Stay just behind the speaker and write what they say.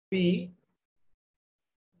be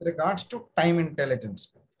regards to time intelligence.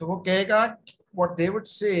 तो वो कहेगा, what they would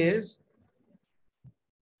say is,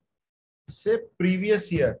 say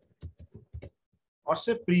previous year or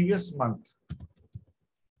say previous month,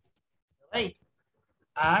 right?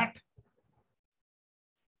 At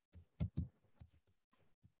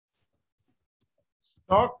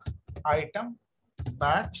stock item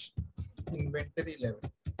batch inventory level.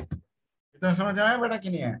 इतना समझ आया बेटा कि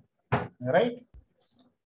नहीं आया? Right?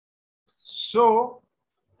 So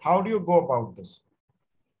how do you go about this?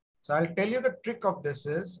 So I'll tell you the trick of this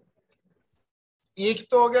is, एक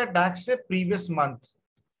तो हो गया DAX से previous month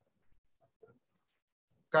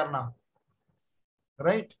करना,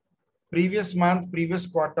 right? Previous month, previous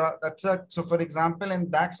quarter. That's a, so for example,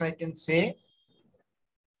 in DAX, I can say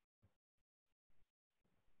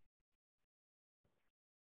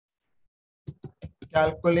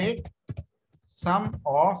calculate sum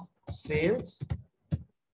of sales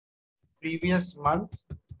previous month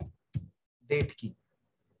date की.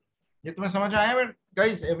 ये तुम्हें समझ आया?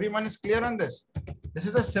 Guys, everyone is clear on this. This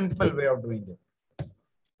is a simple way of doing it.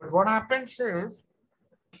 But what happens is,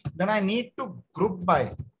 then I need to group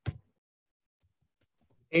by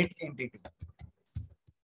date entity.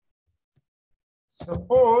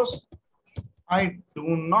 Suppose I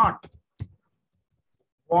do not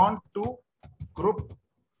want to group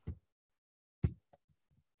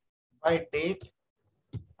by date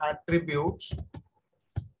attributes,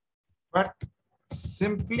 but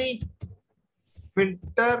simply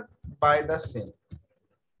filter by the same.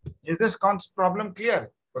 Is this problem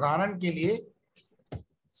clear? उदाहरण के लिए,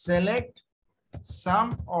 select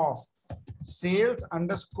sum of sales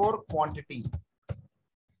underscore quantity.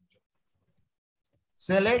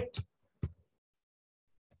 Select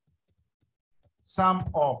sum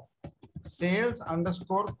of sales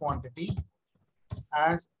underscore quantity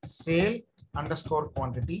as sale underscore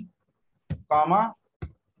quantity, comma,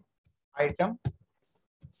 item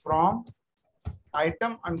from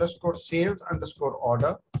item underscore sales underscore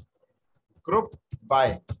order, group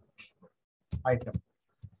by item.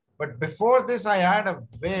 But before this, I add a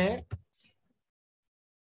where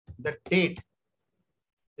the date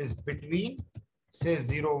is between, say,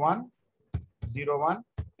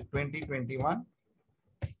 01/01/2021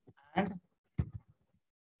 and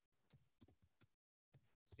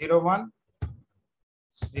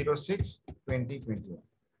 01/06/2021.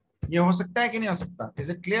 ये हो सकता है कि नहीं हो सकता? Is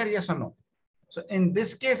it clear? Yes or no? So in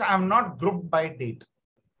this case, I am not grouped by date.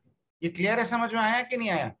 ये clear है? समझ में आया कि नहीं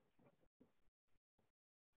आया?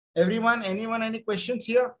 Everyone, anyone, any questions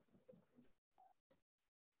here?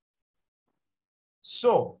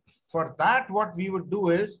 So for that, what we would do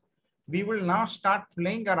is, we will now start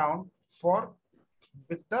playing around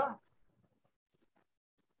with the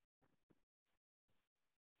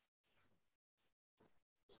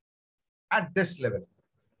at this level.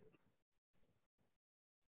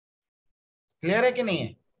 Clear है कि नहीं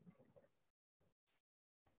है?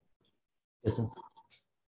 Yes, sir.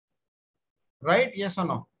 Right? Yes or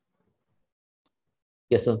no?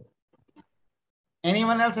 Yes, sir.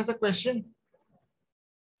 Anyone else has a question?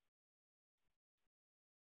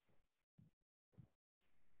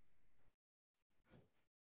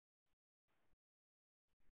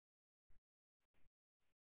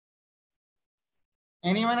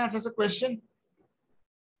 Anyone else has a question?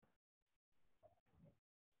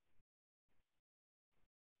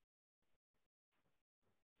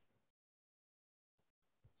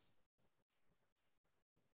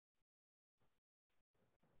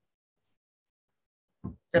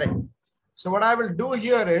 Correct. So what I will do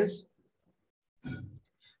here is,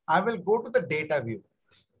 I will go to the data view.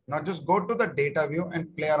 Now just go to the data view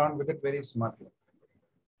and play around with it very smartly.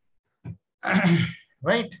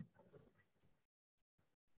 Right?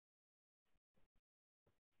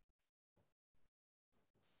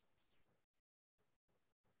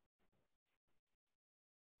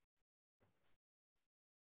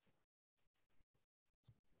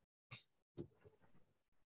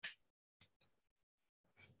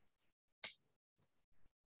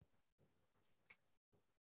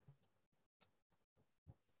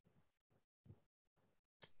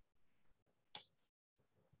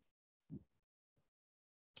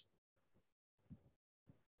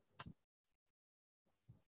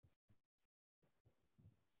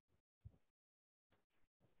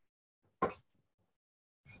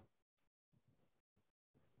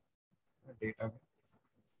 Data.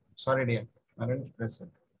 Sorry, dear. I didn't press it.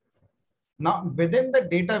 Now within the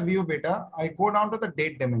data view, beta, I go down to the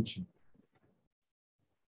date dimension.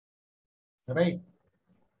 Right?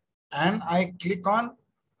 And I click on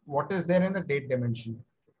what is there in the date dimension.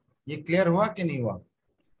 ये clear हुआ कि नहीं हुआ?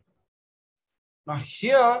 Now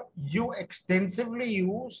here you extensively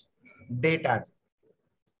use date add.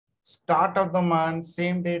 Start of the month,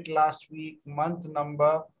 same date last week, month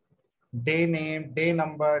number, day name, day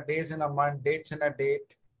number, days in a month, dates in a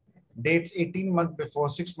date, dates 18 months before,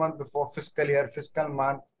 6 months before, fiscal year, fiscal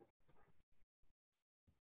month,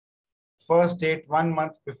 first date 1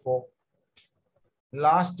 month before,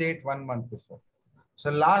 last date 1 month before.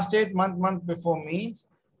 So last date month before means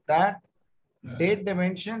that date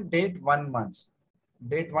dimension date 1 month.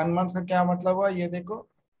 Date 1 month का क्या मतलब हुआ ये देखो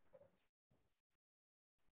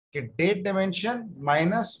कि date dimension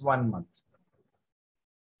minus 1 month.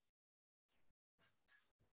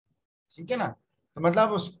 ठीक है ना? तो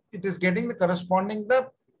मतलब it is getting the corresponding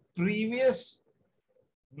the previous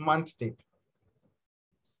month date.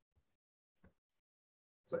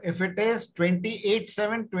 So if it is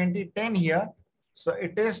 28/7/2010 here, so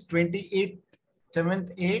it is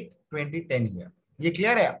 28/7/8/2010 here. ये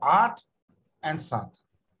clear है? 8 and 7.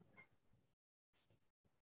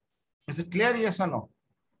 Is it clear? Yes or no?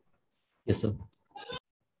 Yes, sir.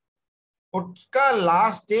 उसका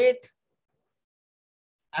last date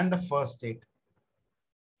and the first date.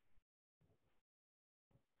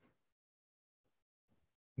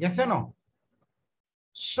 Yes or no?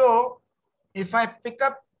 So if I pick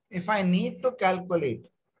up, if I need to calculate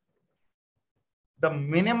the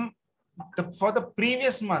minimum for the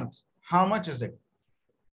previous month, how much is it?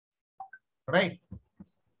 Right?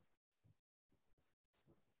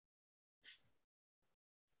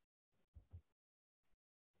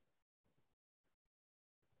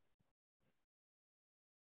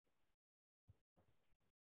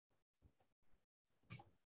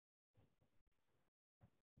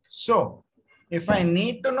 So if I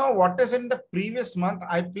need to know what is in the previous month,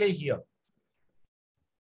 I play here.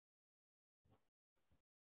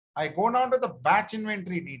 I go down to the batch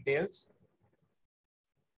inventory details.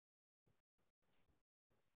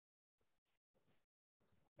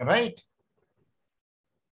 Right?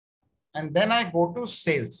 And then I go to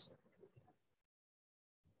sales.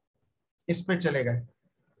 इस पे चले गए.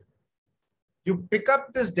 You pick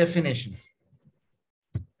up this definition.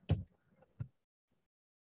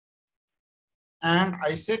 And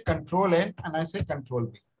I say control N and I say control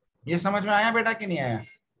B. ये समझ में आया बेटा कि नहीं आया?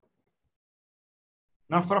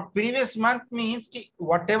 Now for a previous month means कि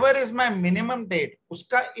whatever is my minimum date,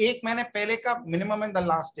 उसका एक महीने पहले का minimum and the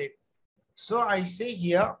last date. So I say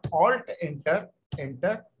here alt enter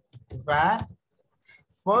where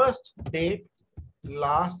first date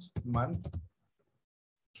last month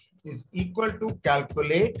is equal to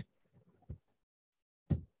calculate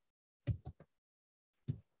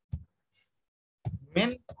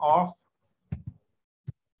min of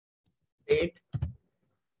date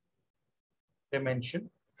dimension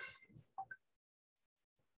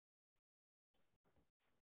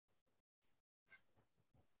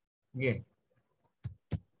again.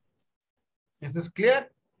 Is this clear?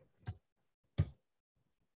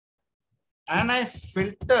 And I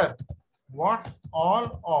filter what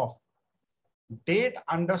all of date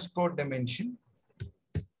underscore dimension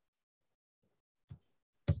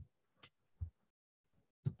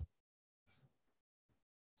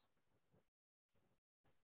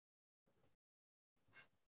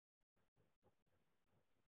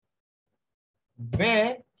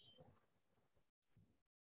where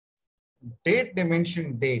date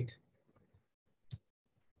dimension date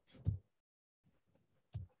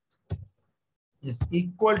is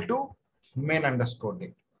equal to main underscore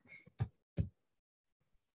date.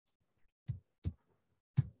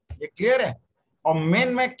 ये clear है? और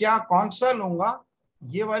main में क्या कौन सा लूंगा,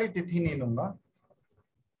 ये वाली तिथि नहीं लूंगा.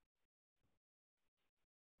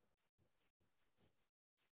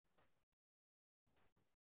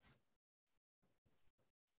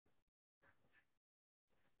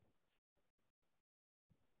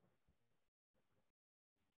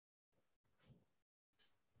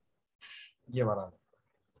 ये वाला.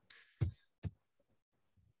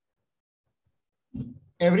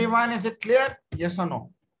 Everyone, is it clear? Yes or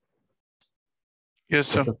no? Yes,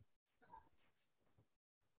 sir. Yes, sir.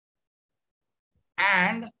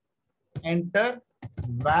 And enter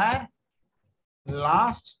where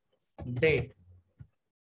last date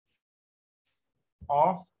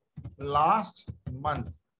of last month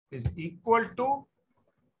is equal to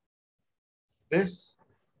this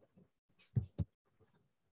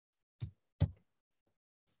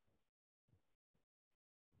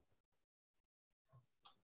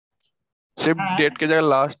सिर्फ डेट की जगह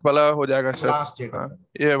लास्ट वाला हो जाएगा सर. last date. हाँ,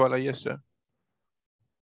 ये वाला. Yes sir.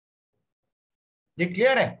 ये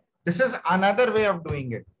क्लियर है? This is another way of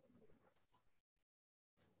doing it.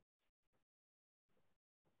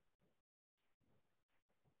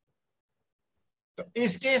 तो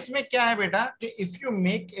इस केस में क्या है बेटा कि if you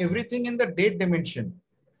make everything in the date dimension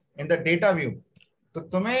in the data view, तो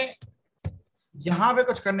तुम्हें यहां पे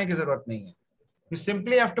कुछ करने की जरूरत नहीं है. You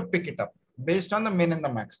simply have to pick it up based on the min and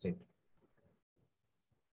the max state.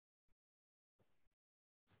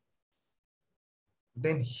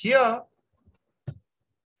 Then here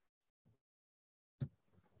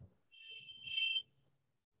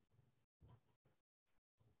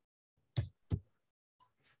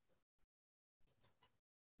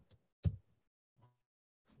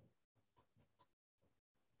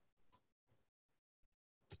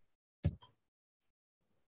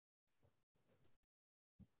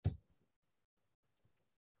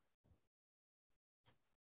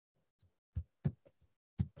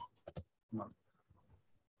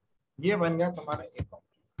ये बन गया तुम्हारा एक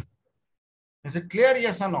option. Is it clear?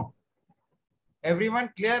 Yes or no? Everyone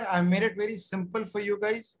clear? I made it very simple for you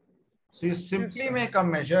guys. So you simply make a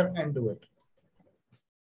measure and do it.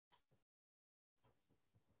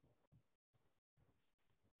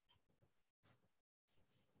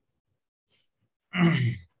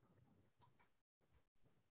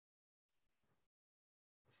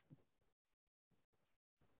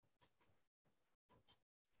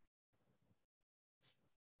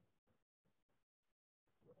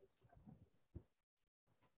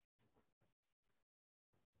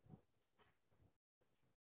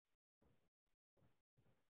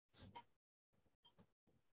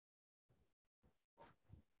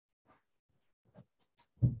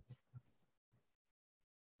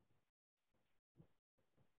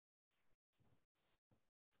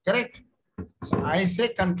 Correct? So I say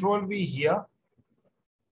control V here.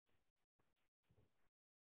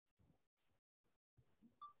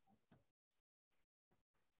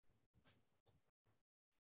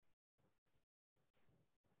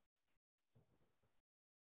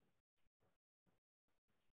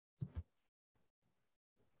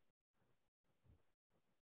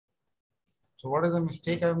 So what is the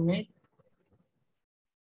mistake I've made?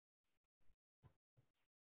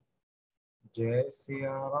 Jai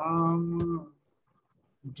Siya Ram,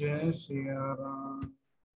 Jai Siya Ram,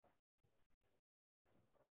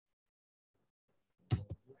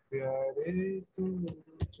 Pyare Tu,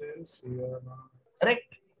 Jai Siya Ram.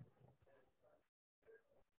 Correct?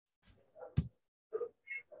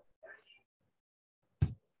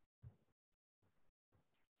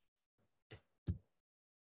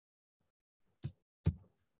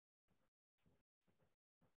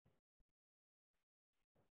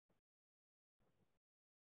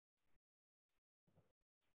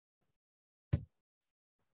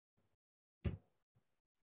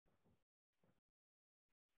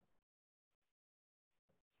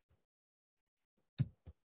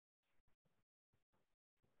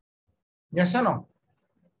 Yes or no?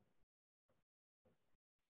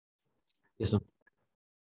 Yes, sir.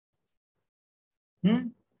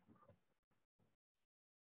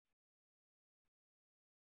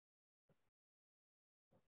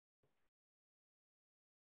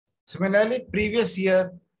 Similarly, previous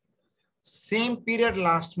year, same period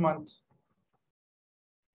last month.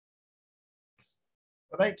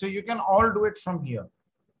 Right? So you can all do it from here.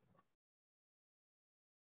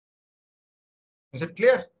 Is it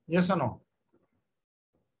clear? Yes or no?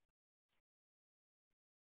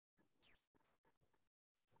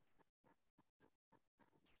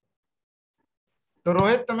 तो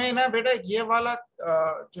रोहित तुम्हें ना बेटा ये वाला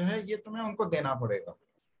जो है ये तुम्हें उनको देना पड़ेगा.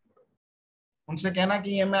 उनसे कहना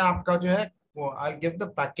कि ये मैं आपका जो है वो I'll give the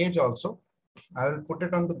package also. I will put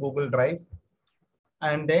it on the Google Drive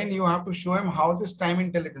and then you have to show him how this time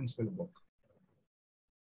intelligence will work.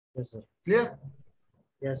 Yes, sir. Clear?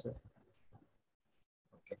 Yes, sir.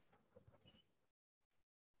 Okay.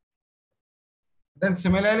 Then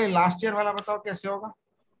similarly last year वाला बताओ कैसे होगा?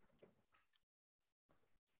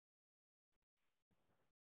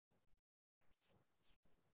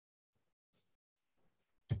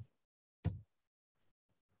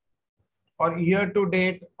 Or year to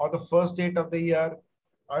date or the first date of the year,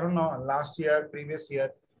 I don't know, last year, previous year,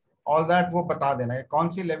 all that वो बता देना है कौन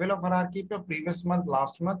सी level of hierarchy पे previous month,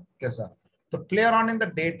 last month कैसा. तो play around in the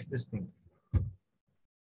date this thing.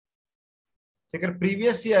 अगर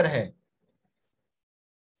previous year है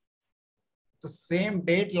तो same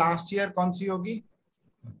date last year कौन सी होगी?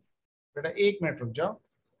 बेटा एक मिनट रुक जाओ.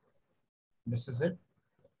 This is it.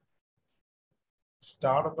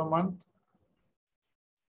 Start of the month.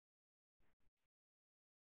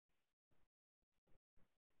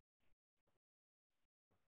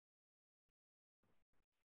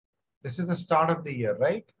 This is the start of the year,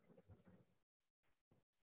 right?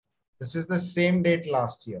 This is the same date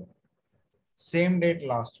last year, same date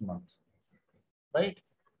last month, right?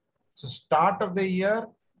 So start of the year,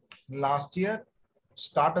 last year,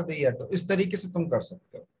 start of the year. तो इस तरीके से तुम कर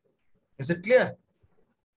सकते हो. Is it clear?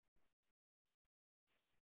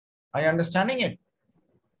 Are you understanding it?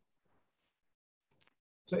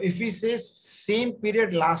 So if we say same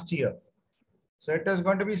period last year, so it is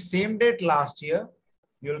going to be same date last year,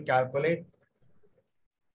 you will calculate,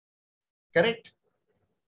 correct?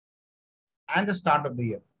 And the start of the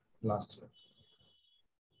year last year.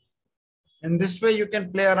 In this way, you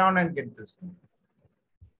can play around and get this thing.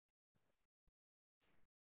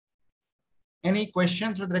 Any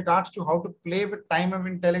questions with regards to how to play with time of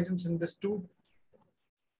intelligence in this tool?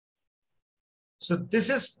 So this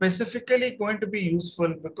is specifically going to be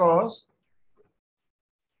useful because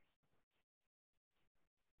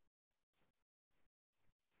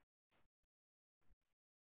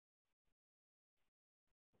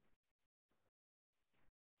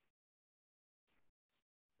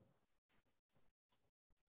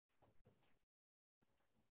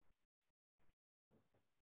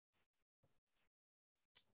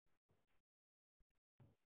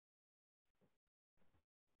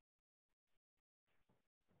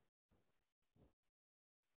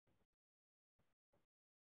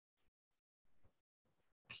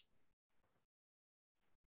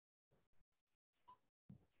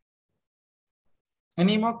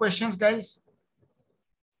any more questions, guys?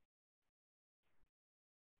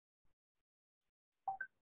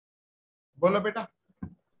 बोलो बेटा.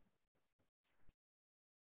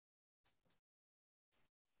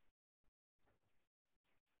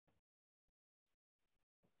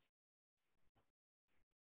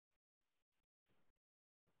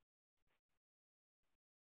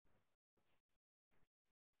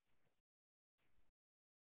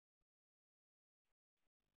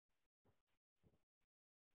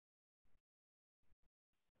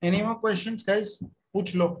 Any more questions, guys?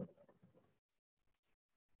 पूछ लो.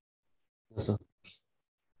 Yes, sir.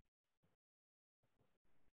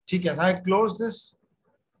 ठीक है. I close this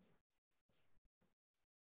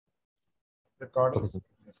recording. Okay,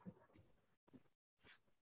 sir.